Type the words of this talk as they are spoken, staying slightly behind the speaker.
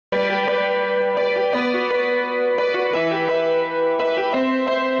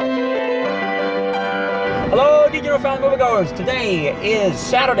Regional Family Moviegoers. Today is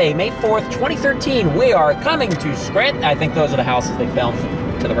Saturday, May 4th, 2013. We are coming to Scranton. I think those are the houses they filmed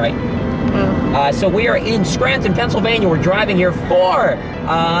to the right. So we are in Scranton, Pennsylvania. We're driving here for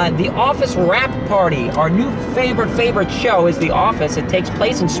the Office Wrap Party. Our new favorite show is The Office. It takes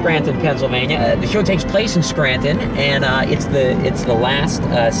place in Scranton, Pennsylvania. The show takes place in Scranton, and it's the last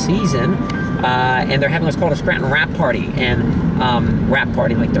season. And they're having what's called a Scranton Wrap Party, and wrap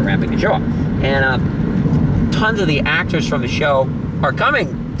party like they're wrapping the show up. And tons of the actors from the show are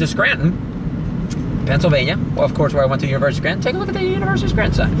coming to Scranton, Pennsylvania. Well, of course, where I went to the University of Scranton. Take a look at the University of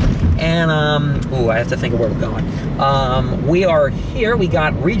Scranton sign. And I have to think of where we're going. We are here. We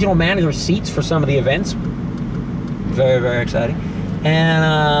got regional manager seats for some of the events. Very exciting.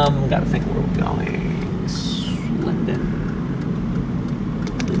 And got to think of where we're going. Linden.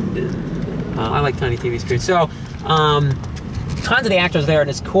 I like tiny TV screens. So, tons of the actors there, and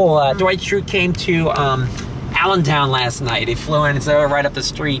it's cool. Dwight Schrute came to Allentown last night. He flew in. It's right up the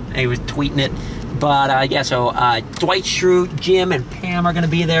street. He was tweeting it. But, yeah, so Dwight Schrute, Jim, and Pam are going to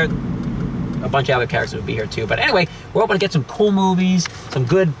be there. A bunch of other characters will be here, too. But anyway, we're hoping to get some cool movies, some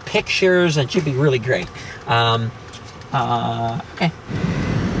good pictures, and it should be really great. Okay.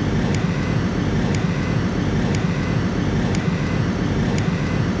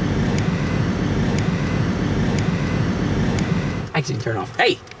 I can turn off.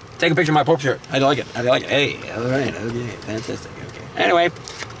 Hey, take a picture of my Pope shirt. I like it. Hey, all right, okay, fantastic. Okay. Anyway.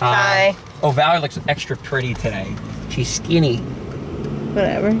 Hi. Oh, Valerie looks extra pretty today. She's skinny.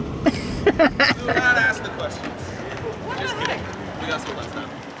 Whatever. Do not ask the questions. Just kidding. We got some last time.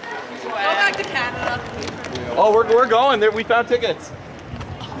 Go back to Canada. Oh, we're going. There, we found tickets.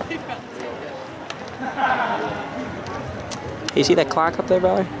 You see that clock up there,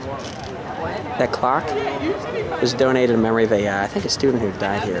 Valerie? That clock was donated in memory of I think a student who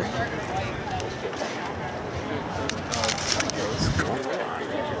died here.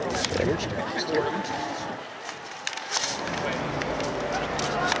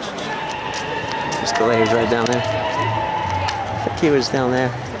 Mr. Lay's right down there. I think he was down there.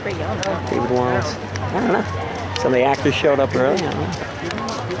 David Wallace. I don't know. Some of the actors showed up early. I don't know.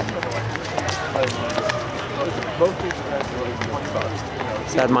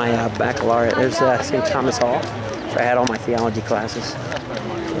 So I had my baccalaureate. There's St. Thomas Hall, where I had all my theology classes.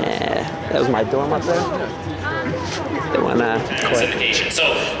 Yeah, that was my dorm up there. They went syndication. So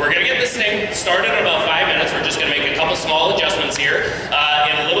we're going to get this thing started in about 5 minutes. We're just going to make a couple small adjustments here.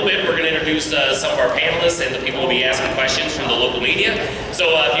 In a little bit, we're going to introduce some of our panelists and the people who will be asking questions from the local media.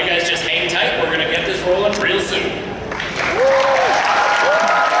 So if you guys just hang tight, we're going to get this rolling real soon.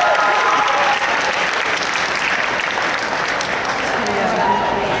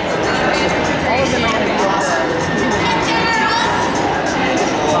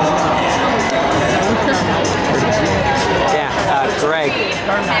 Greg,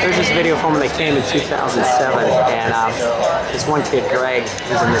 there's this video from when they came in 2007, and this one kid, Greg,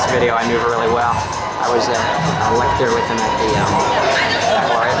 who's in this video, I knew really well. I was a lecturer with him at the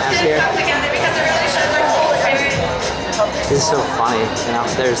baccalaureate last year. This is so funny, you know.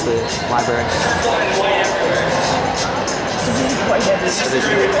 There's the library.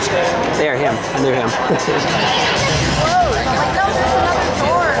 There, him. I knew him.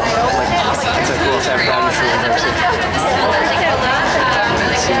 It's a cool San Francisco University.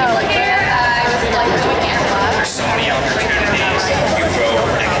 There's so many opportunities. You grow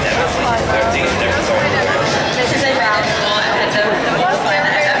academically. This is a radical and the most fun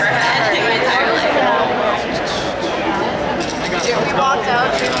I've ever had in my entire life. We walked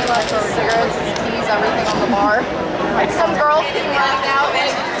out drinking like cigarettes and teas, everything on the bar. Like some girl came running out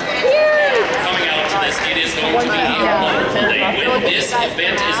and Coming out to this, it is going to be a wonderful day. When this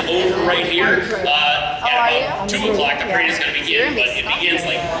event is over right here, at about 2 o'clock, the parade is going to begin, but it begins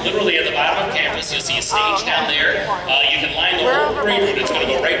like literally at the bottom of campus. You'll see a stage down there. You can line the whole parade route. It's going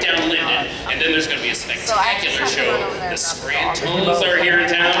to go right down Linden, and then there's going to be a spectacular show. The Scrantons are here in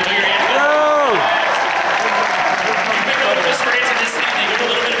town. Put your hands up. You've been over to Scranton this evening. They do a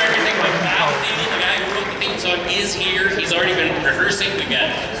little bit of everything, but Val Neely, the guy who wrote the theme song, is here. He's already been rehearsing. We've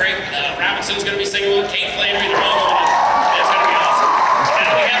got Craig Robinson's going to be singing with Kate Flannery. They're all going. It's going to be awesome.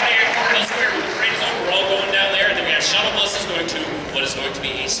 And we have the airport elsewhere. When the parade is over, we're all going down there. And then we have shuttle buses going to what is going to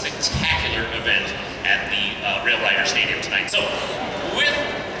be a spectacular event at the Rail Rider Stadium tonight. So, with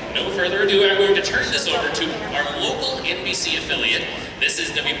no further ado, I'm going to turn this over to our local NBC affiliate. This is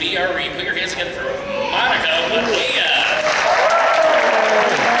WBRE. Put your hands again for Monica Padilla.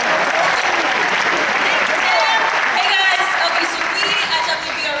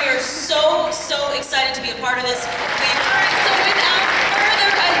 So excited to be a part of this. So without further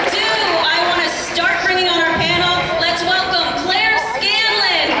ado, I want to start bringing on our panel.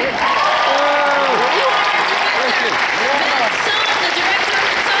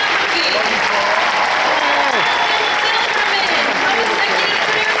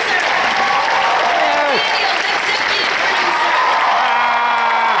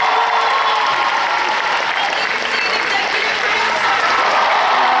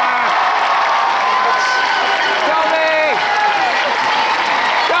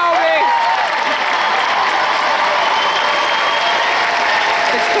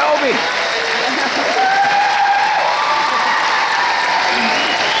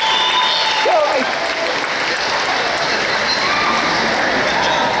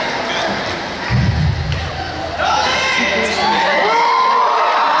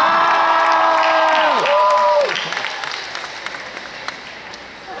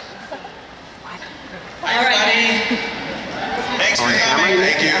 on camera.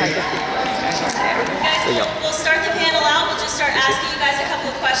 Thank you. Guys, we'll start the panel out. We'll just start asking you guys a couple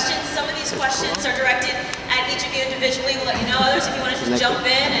of questions. Some of these questions are directed at each of you individually. We'll let you know others if you want to just jump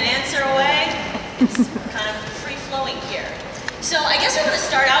in and answer away. It's kind of free-flowing here. So I guess I want to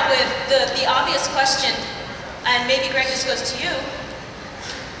start out with the obvious question, and maybe Greg, this goes to you.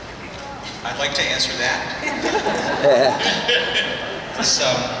 I'd like to answer that. This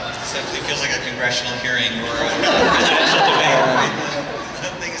definitely feels like a congressional hearing or a presidential debate. Right? The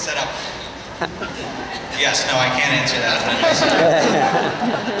thing is set up. Yes, no, I can't answer that.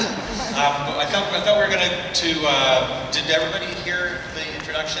 I thought we were going to. Did everybody hear the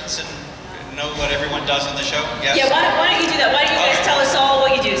introductions and know what everyone does on the show? Yes? Yeah, why don't you do that? Why don't you guys tell us all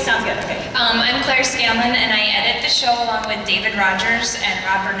what you do? Sounds good. Okay. I'm Scanlon, and I edit the show along with David Rogers and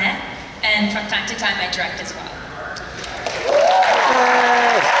Rob Burnett, and from time to time I direct as well.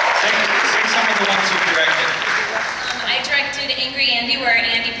 Sing some of the ones you directed. I directed Angry Andy, where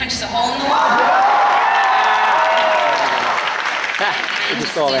Andy punches a hole in the wall. And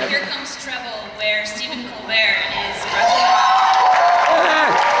Here Comes Trouble, where Stephen Colbert is roughly...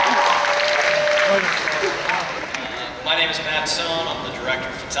 My name is Sohn. I'm the director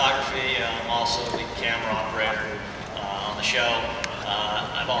of photography. I'm also the camera operator on the show.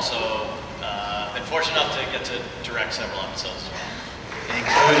 I've also been fortunate enough to get to direct several episodes as well.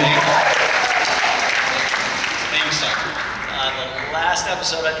 Including? Name some. The last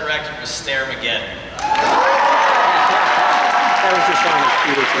episode I directed was Staremageddon. That was just on a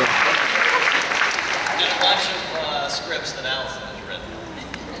computer too. And a bunch of scripts that Allison has written.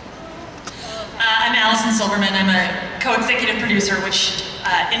 I'm Allison Silverman. I'm a co-executive producer, which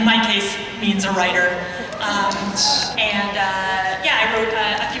in my case means a writer. Yeah, I wrote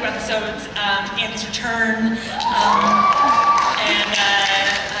a few episodes, Andy's Return, and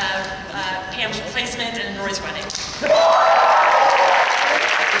Pam's Replacement, and Roy's Wedding.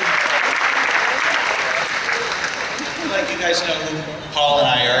 Like you guys know who Paul and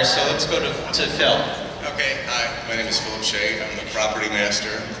I are, so let's go to Phil. Okay, hi, my name is Shea. I'm the property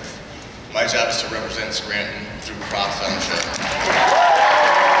master. My job is to represent Scranton through props on the show.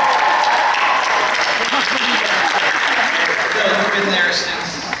 Phil, you've been there since.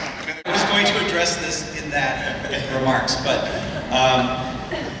 I was going to address this in that remarks, but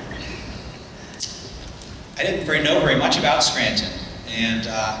I didn't know very much about Scranton, and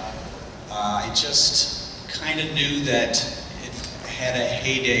I just kind of knew that it had a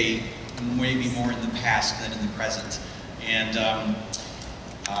heyday maybe more in the past than in the present. And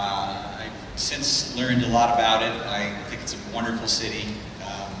I've since learned a lot about it. I think it's a wonderful city.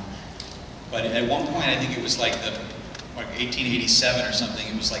 But at one point, I think it was like 1887 or something,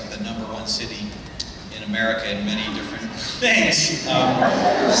 it was like the #1 city in America in many different things. And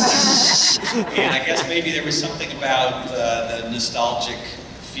I guess maybe there was something about the nostalgic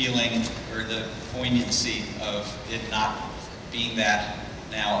feeling or the poignancy of it not being that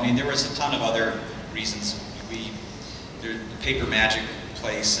now. I mean, there was a ton of other reasons. The Paper Magic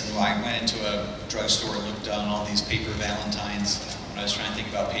place, and I went into a drugstore and looked on all these paper valentines when I was trying to think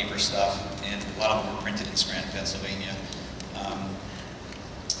about paper stuff, and a lot of them were printed in Scranton, Pennsylvania. You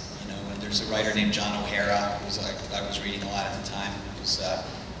know, and there's a writer named John O'Hara, who I was reading a lot at the time. He was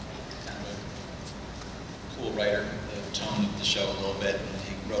kind of a cool writer, the tone of the show a little bit, and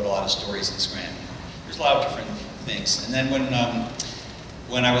he wrote a lot of stories in Scranton. There's a lot of different things. And then when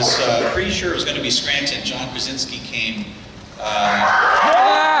I was pretty sure it was going to be Scranton, John Krasinski came. You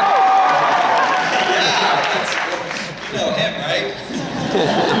know him, right?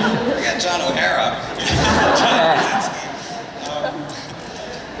 We got John O'Hara. John Krasinski.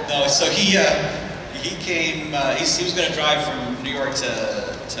 No, so he came. He was going to drive from New York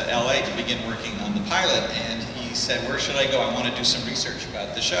to LA to begin working on the pilot, and he said, "Where should I go? I want to do some research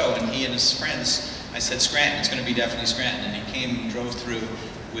about the show." And he and his friends, I said, "Scranton. It's going to be definitely Scranton." And he came and drove through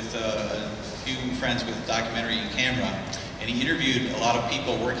with a few friends with documentary and camera, and he interviewed a lot of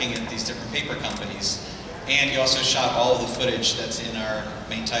people working at these different paper companies. And he also shot all of the footage that's in our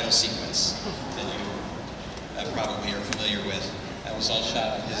main title sequence that you probably are familiar with. That was all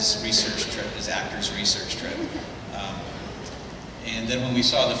shot on his research trip, his actor's research trip. And then when we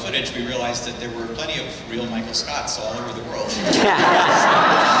saw the footage, we realized that there were plenty of real Michael Scotts all over the world.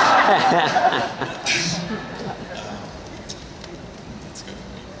 That's good for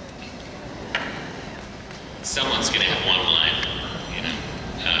me. Someone's going to have one line, you know.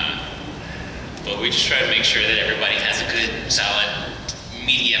 But we just try to make sure that everybody has a good, solid,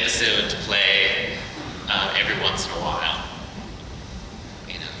 meaty episode to play every once in a while.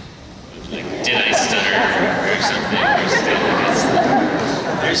 You know, like, did I stutter or something?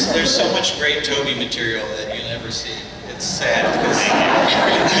 There's so much great Toby material that you'll never see. It's sad because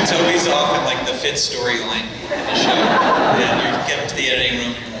Toby's often like the fifth storyline in the show, and you get to the editing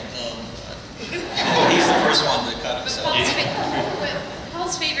room and you're like, oh, he's the first one to cut himself.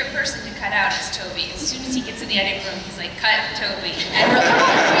 Paul's favorite person to cut out is Toby. As soon as he gets in the editing room, he's like, cut Toby. And we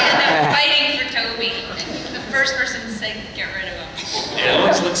end up fighting for Toby. And the first person to say, get rid of him. It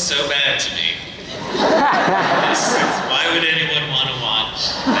always looks so bad to me. Why would anyone want to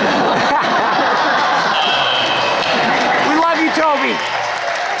watch? We love you, Toby.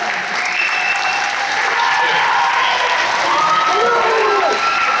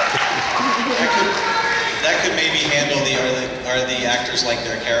 That could maybe handle the are the actors like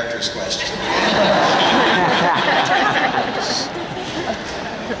their characters question.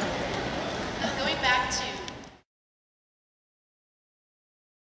 Going back to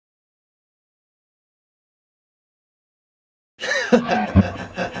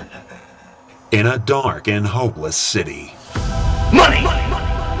In a dark and hopeless city. Money!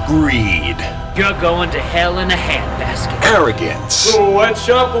 Greed. You're going to hell in a handbasket. Arrogance. What's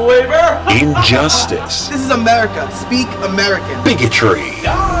up, Lieber? Injustice. This is America. Speak American. Bigotry.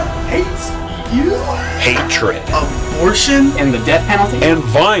 God hates you. Hatred. Abortion. And the death penalty. And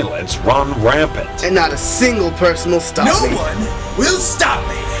violence run rampant. And not a single person will stop me. No one will stop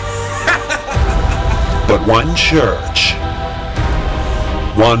me. But one church,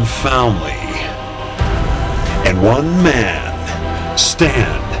 one family, and one man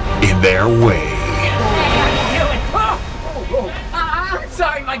stand in their way. I'm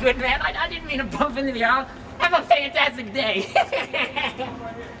sorry, my good man. I didn't mean to bump into the aisle. Have a fantastic day.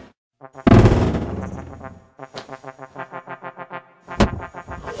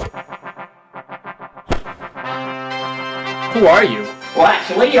 Who are you? Well,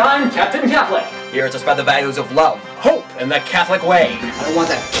 actually, I'm Captain Catholic. Here to spread the values of love, hope, and the Catholic way. I don't want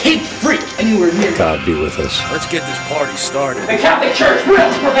that cake freak anywhere near. God be with us. Let's get this party started. The Catholic Church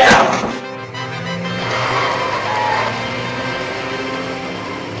will prevail.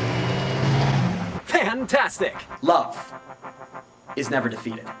 Fantastic. Love is never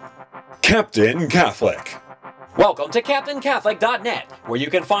defeated. Captain Catholic. Welcome to CaptainCatholic.net, where you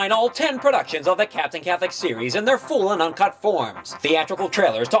can find all 10 productions of the Captain Catholic series in their full and uncut forms, theatrical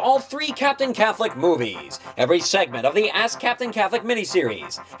trailers to all 3 Captain Catholic movies, every segment of the Ask Captain Catholic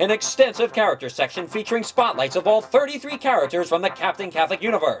miniseries, an extensive character section featuring spotlights of all 33 characters from the Captain Catholic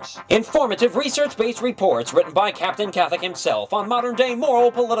universe, informative research-based reports written by Captain Catholic himself on modern-day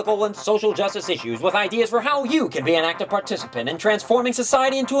moral, political, and social justice issues with ideas for how you can be an active participant in transforming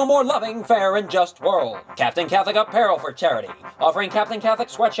society into a more loving, fair, and just world. Captain Catholic apparel for charity, offering Captain Catholic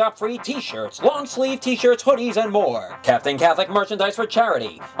sweatshop free t-shirts, long sleeve t-shirts, hoodies, and more. Captain Catholic merchandise for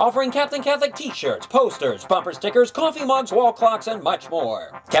charity, offering Captain Catholic t-shirts, posters, bumper stickers, coffee mugs, wall clocks, and much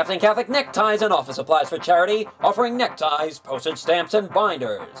more. Captain Catholic neckties and office supplies for charity, offering neckties, postage stamps, and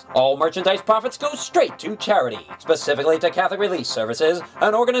binders. All merchandise profits go straight to charity, specifically to Catholic Relief Services,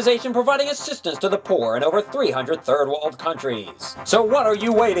 an organization providing assistance to the poor in over 300 third world countries. So what are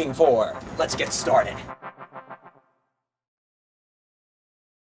you waiting for? Let's get started.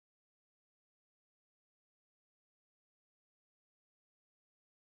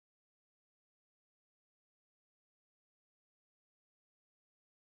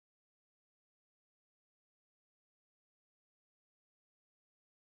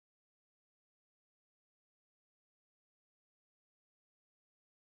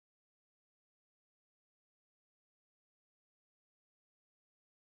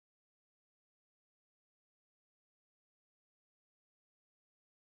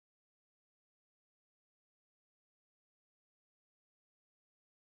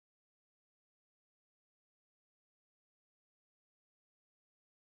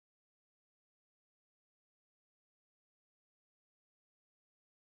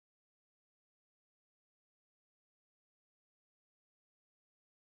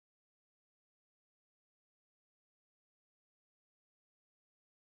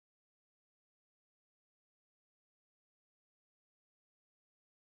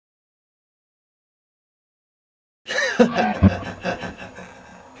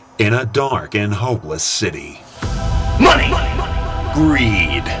 In a dark and hopeless city. Money!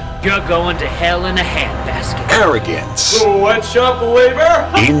 Greed. You're going to hell in a handbasket. Arrogance. What's up,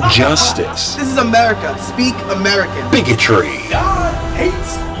 Lieber? Injustice. This is America. Speak American. Bigotry. God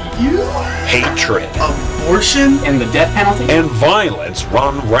hates you. Hatred. Abortion. And the death penalty. And violence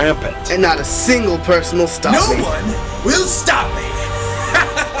run rampant. And not a single person will stop me. No one will stop me.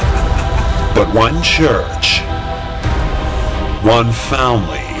 But one church, one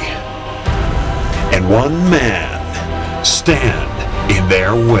family, and one man stand in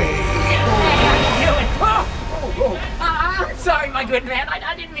their way. sorry, my good man.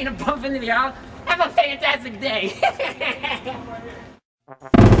 I didn't mean to bump into the aisle. Have a fantastic day.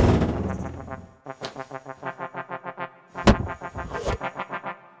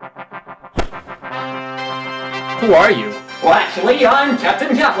 Who are you? Well, actually, I'm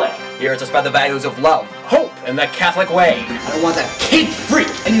Captain Catholic. Here to spread the values of love, hope, and the Catholic way. I don't want that cake freak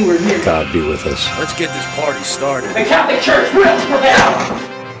anywhere near me. God be with us. Let's get this party started. The Catholic Church will prevail.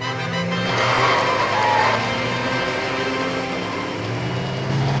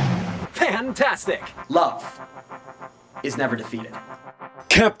 Fantastic! Love is never defeated.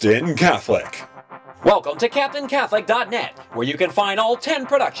 Captain Catholic. Welcome to CaptainCatholic.net, where you can find all 10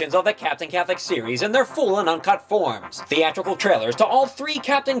 productions of the Captain Catholic series in their full and uncut forms, theatrical trailers to all 3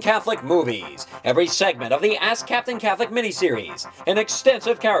 Captain Catholic movies, every segment of the Ask Captain Catholic miniseries, an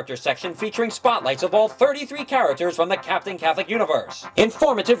extensive character section featuring spotlights of all 33 characters from the Captain Catholic universe,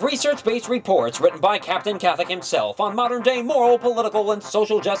 informative research-based reports written by Captain Catholic himself on modern-day moral, political, and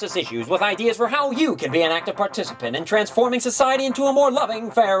social justice issues with ideas for how you can be an active participant in transforming society into a more loving,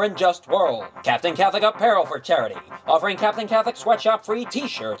 fair, and just world. Captain Catholic apparel for charity, offering Captain Catholic sweatshop free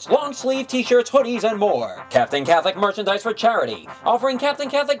t-shirts, long sleeve t-shirts, hoodies, and more. Captain Catholic merchandise for charity, offering Captain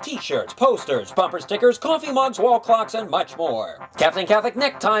Catholic t-shirts, posters, bumper stickers, coffee mugs, wall clocks, and much more. Captain Catholic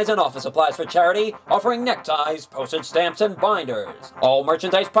neckties and office supplies for charity, offering neckties, postage stamps, and binders. All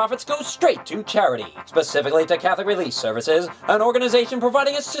merchandise profits go straight to charity, specifically to Catholic Relief Services, an organization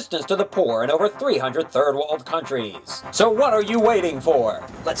providing assistance to the poor in over 300 third world countries. So what are you waiting for?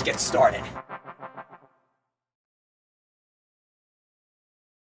 Let's get started.